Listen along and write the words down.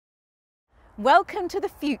Welcome to the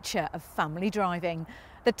future of family driving.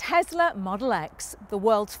 The Tesla Model X, the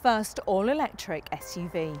world's first all-electric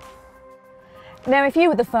SUV. Now, if you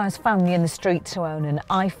were the first family in the street to own an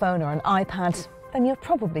iPhone or an iPad, then you're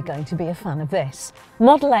probably going to be a fan of this.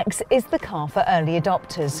 Model X is the car for early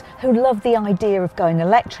adopters who love the idea of going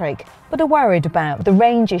electric, but are worried about the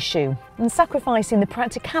range issue and sacrificing the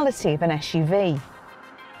practicality of an SUV.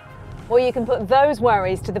 Well, you can put those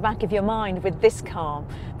worries to the back of your mind with this car,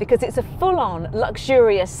 because it's a full-on,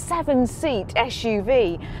 luxurious 7-seat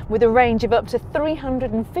SUV with a range of up to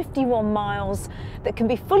 351 miles that can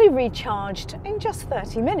be fully recharged in just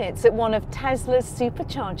 30 minutes at one of Tesla's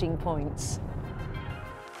supercharging points.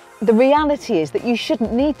 The reality is that you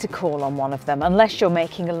shouldn't need to call on one of them unless you're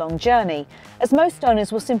making a long journey, as most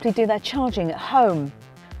owners will simply do their charging at home.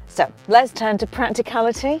 So let's turn to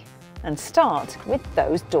practicality and start with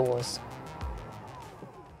those doors.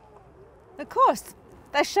 Of course,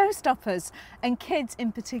 they're showstoppers, and kids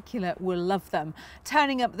in particular will love them.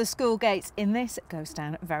 Turning up the school gates in this goes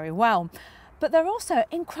down very well. But they're also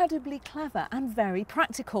incredibly clever and very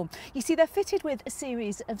practical. You see, they're fitted with a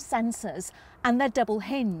series of sensors and they're double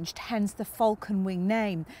hinged, hence the Falcon Wing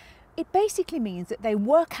name. It basically means that they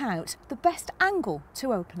work out the best angle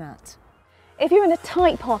to open at. If you're in a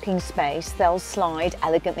tight parking space, they'll slide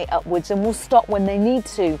elegantly upwards and will stop when they need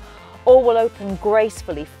to, or will open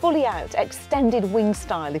gracefully, fully out, extended wing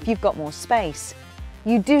style if you've got more space.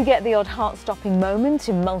 You do get the odd heart-stopping moment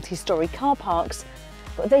in multi-storey car parks,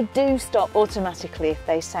 but they do stop automatically if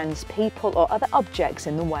they sense people or other objects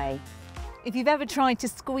in the way. If you've ever tried to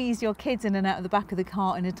squeeze your kids in and out of the back of the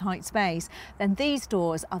car in a tight space, then these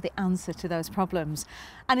doors are the answer to those problems.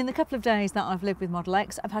 And in the couple of days that I've lived with Model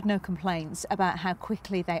X, I've had no complaints about how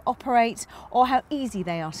quickly they operate or how easy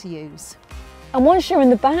they are to use. And once you're in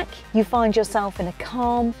the back, you find yourself in a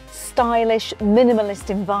calm, stylish, minimalist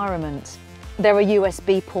environment. There are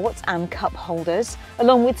USB ports and cup holders,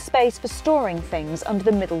 along with space for storing things under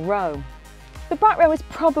the middle row. The back row is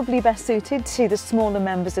probably best suited to the smaller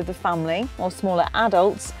members of the family or smaller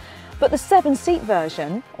adults, but the 7-seat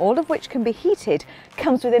version, all of which can be heated,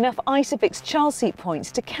 comes with enough Isofix child seat points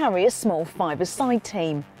to carry a small 5-a-side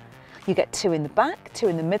team. You get 2 in the back, 2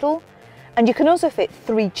 in the middle, and you can also fit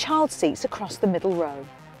 3 child seats across the middle row.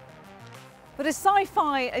 But as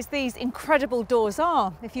sci-fi as these incredible doors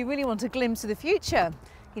are, if you really want a glimpse of the future,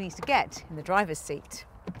 you need to get in the driver's seat.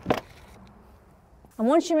 And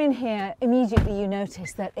once you're in here, immediately you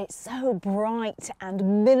notice that it's so bright and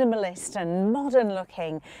minimalist and modern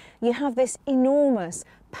looking. You have this enormous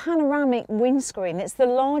panoramic windscreen. It's the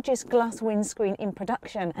largest glass windscreen in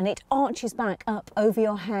production, and it arches back up over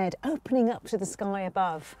your head, opening up to the sky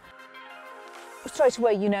above. Straight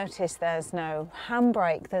away you notice there's no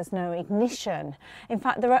handbrake, there's no ignition. In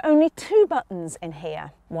fact, there are only 2 buttons in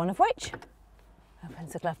here, one of which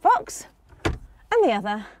opens the glove box and the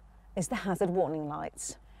other is the hazard warning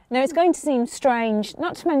lights. Now, it's going to seem strange,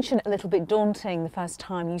 not to mention a little bit daunting the first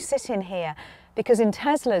time you sit in here, because in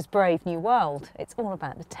Tesla's brave new world, it's all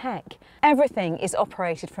about the tech. Everything is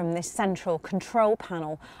operated from this central control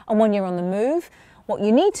panel, and when you're on the move, what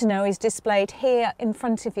you need to know is displayed here in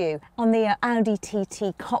front of you on the Audi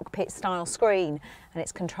TT cockpit style screen, and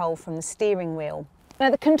it's controlled from the steering wheel. Now,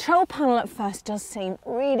 the control panel at first does seem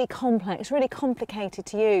really complex, really complicated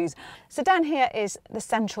to use. So down here is the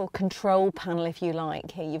central control panel, if you like.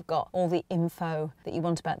 Here you've got all the info that you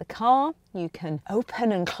want about the car. You can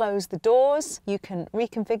open and close the doors. You can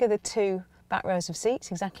reconfigure the 2 back rows of seats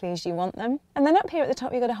exactly as you want them. And then up here at the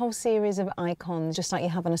top, you've got a whole series of icons, just like you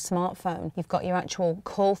have on a smartphone. You've got your actual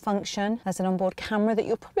call function. There's an onboard camera that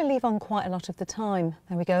you'll probably leave on quite a lot of the time.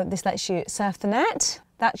 There we go. This lets you surf the net.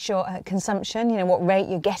 That's your consumption, you know, what rate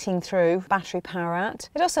you're getting through battery power at.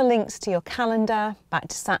 It also links to your calendar, back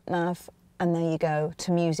to sat-nav, and there you go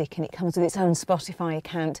to music, and it comes with its own Spotify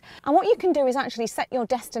account. And what you can do is actually set your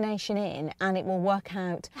destination in, and it will work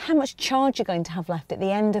out how much charge you're going to have left at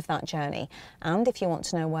the end of that journey. And if you want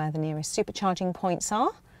to know where the nearest supercharging points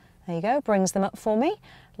are, there you go, brings them up for me.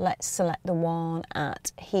 Let's select the one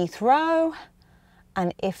at Heathrow,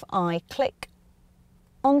 and if I click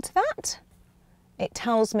onto that, it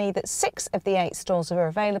tells me that 6 of the 8 stalls are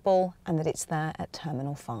available and that it's there at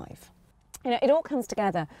Terminal 5. You know, it all comes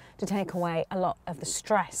together to take away a lot of the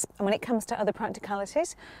stress. And when it comes to other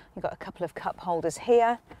practicalities, you've got a couple of cup holders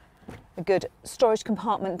here, a good storage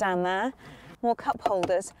compartment down there, more cup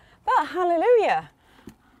holders. But hallelujah,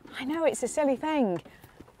 I know it's a silly thing,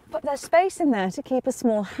 but there's space in there to keep a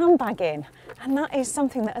small handbag in. And that is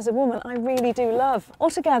something that as a woman, I really do love.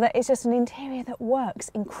 Altogether, it's just an interior that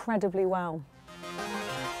works incredibly well.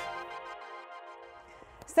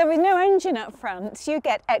 So with no engine up front, you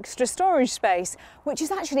get extra storage space, which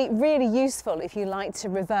is actually really useful if you like to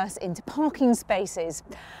reverse into parking spaces.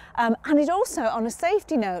 And it also, on a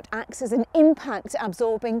safety note, acts as an impact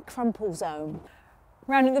absorbing crumple zone.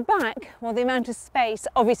 Round at the back, well, the amount of space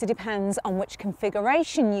obviously depends on which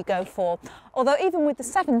configuration you go for, although even with the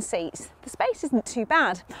 7 seats, the space isn't too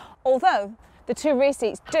bad. Although the 2 rear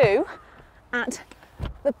seats do, at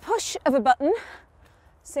the push of a button,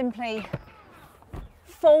 simply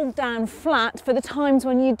fold down flat for the times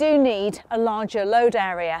when you do need a larger load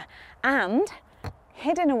area. And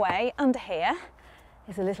hidden away under here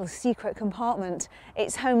is a little secret compartment.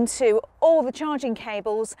 It's home to all the charging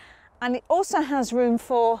cables, and it also has room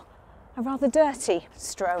for a rather dirty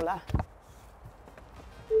stroller.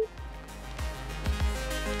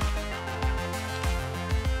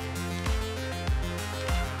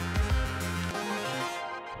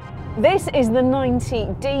 This is the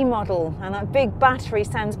 90D model, and that big battery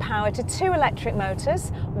sends power to 2 electric motors,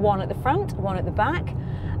 one at the front, one at the back.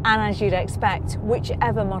 And as you'd expect,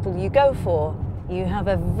 whichever model you go for, you have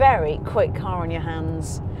a very quick car on your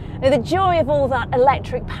hands. Now, the joy of all that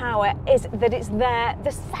electric power is that it's there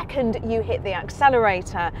the second you hit the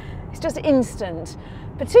accelerator. It's just instant,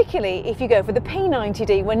 particularly if you go for the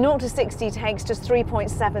P90D, when 0 to 60 takes just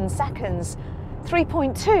 3.7 seconds.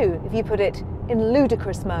 3.2 if you put it in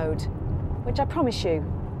ludicrous mode, which I promise you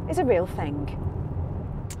is a real thing.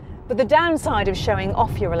 But the downside of showing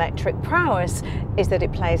off your electric prowess is that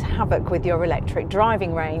it plays havoc with your electric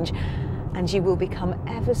driving range, and you will become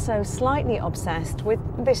ever so slightly obsessed with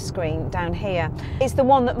this screen down here. It's the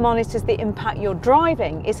one that monitors the impact your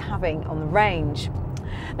driving is having on the range.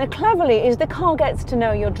 Now, cleverly, as the car gets to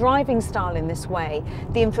know your driving style in this way,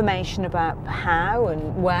 the information about how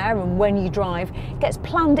and where and when you drive gets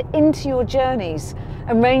planned into your journeys,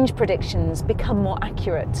 and range predictions become more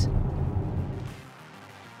accurate.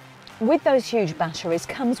 With those huge batteries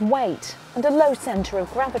comes weight and a low centre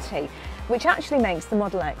of gravity, which actually makes the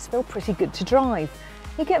Model X feel pretty good to drive.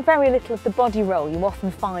 You get very little of the body roll you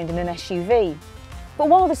often find in an SUV. But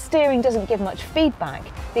while the steering doesn't give much feedback,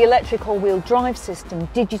 the electric all-wheel drive system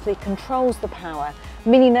digitally controls the power,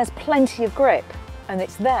 meaning there's plenty of grip, and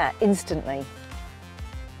it's there instantly.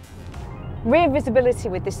 Rear visibility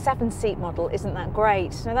with this 7-seat model isn't that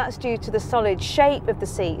great. Now, that's due to the solid shape of the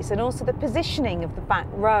seats and also the positioning of the back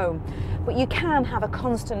row. But you can have a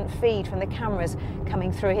constant feed from the cameras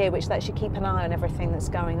coming through here, which lets you keep an eye on everything that's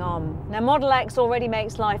going on. Now, Model X already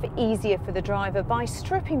makes life easier for the driver by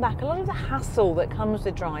stripping back a lot of the hassle that comes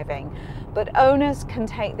with driving. But owners can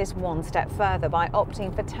take this one step further by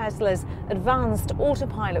opting for Tesla's advanced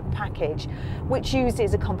autopilot package, which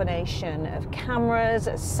uses a combination of cameras,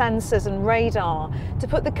 sensors and radar to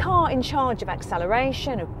put the car in charge of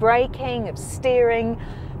acceleration, of braking, of steering,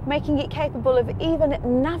 making it capable of even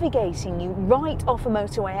navigating you right off a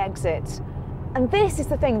motorway exit. And this is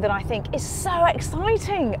the thing that I think is so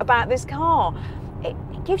exciting about this car. It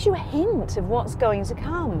gives you a hint of what's going to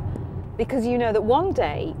come, because you know that one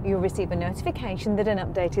day you'll receive a notification that an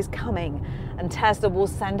update is coming, and Tesla will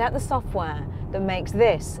send out the software that makes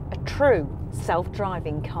this a true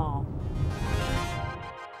self-driving car.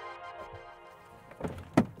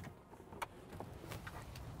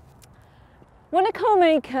 When a car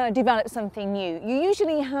maker develops something new, you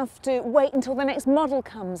usually have to wait until the next model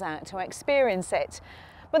comes out to experience it.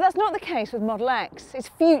 But that's not the case with Model X. It's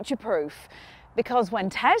future-proof, because when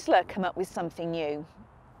Tesla come up with something new,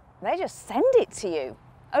 they just send it to you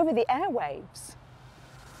over the airwaves.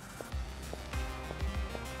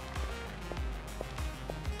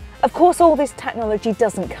 Of course, all this technology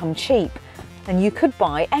doesn't come cheap, and you could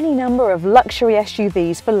buy any number of luxury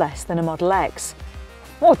SUVs for less than a Model X,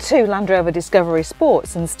 or 2 Land Rover Discovery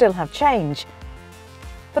Sports and still have change.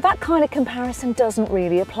 But that kind of comparison doesn't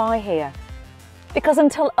really apply here, because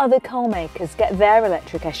until other car makers get their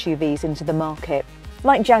electric SUVs into the market,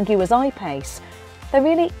 like Jaguar's I-Pace, there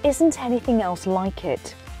really isn't anything else like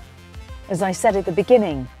it. As I said at the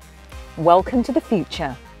beginning, welcome to the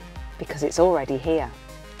future, because it's already here.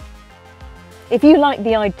 If you like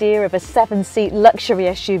the idea of a 7-seat luxury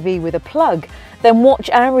SUV with a plug, then watch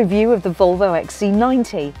our review of the Volvo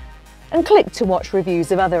XC90 and click to watch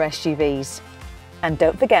reviews of other SUVs. And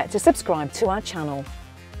don't forget to subscribe to our channel.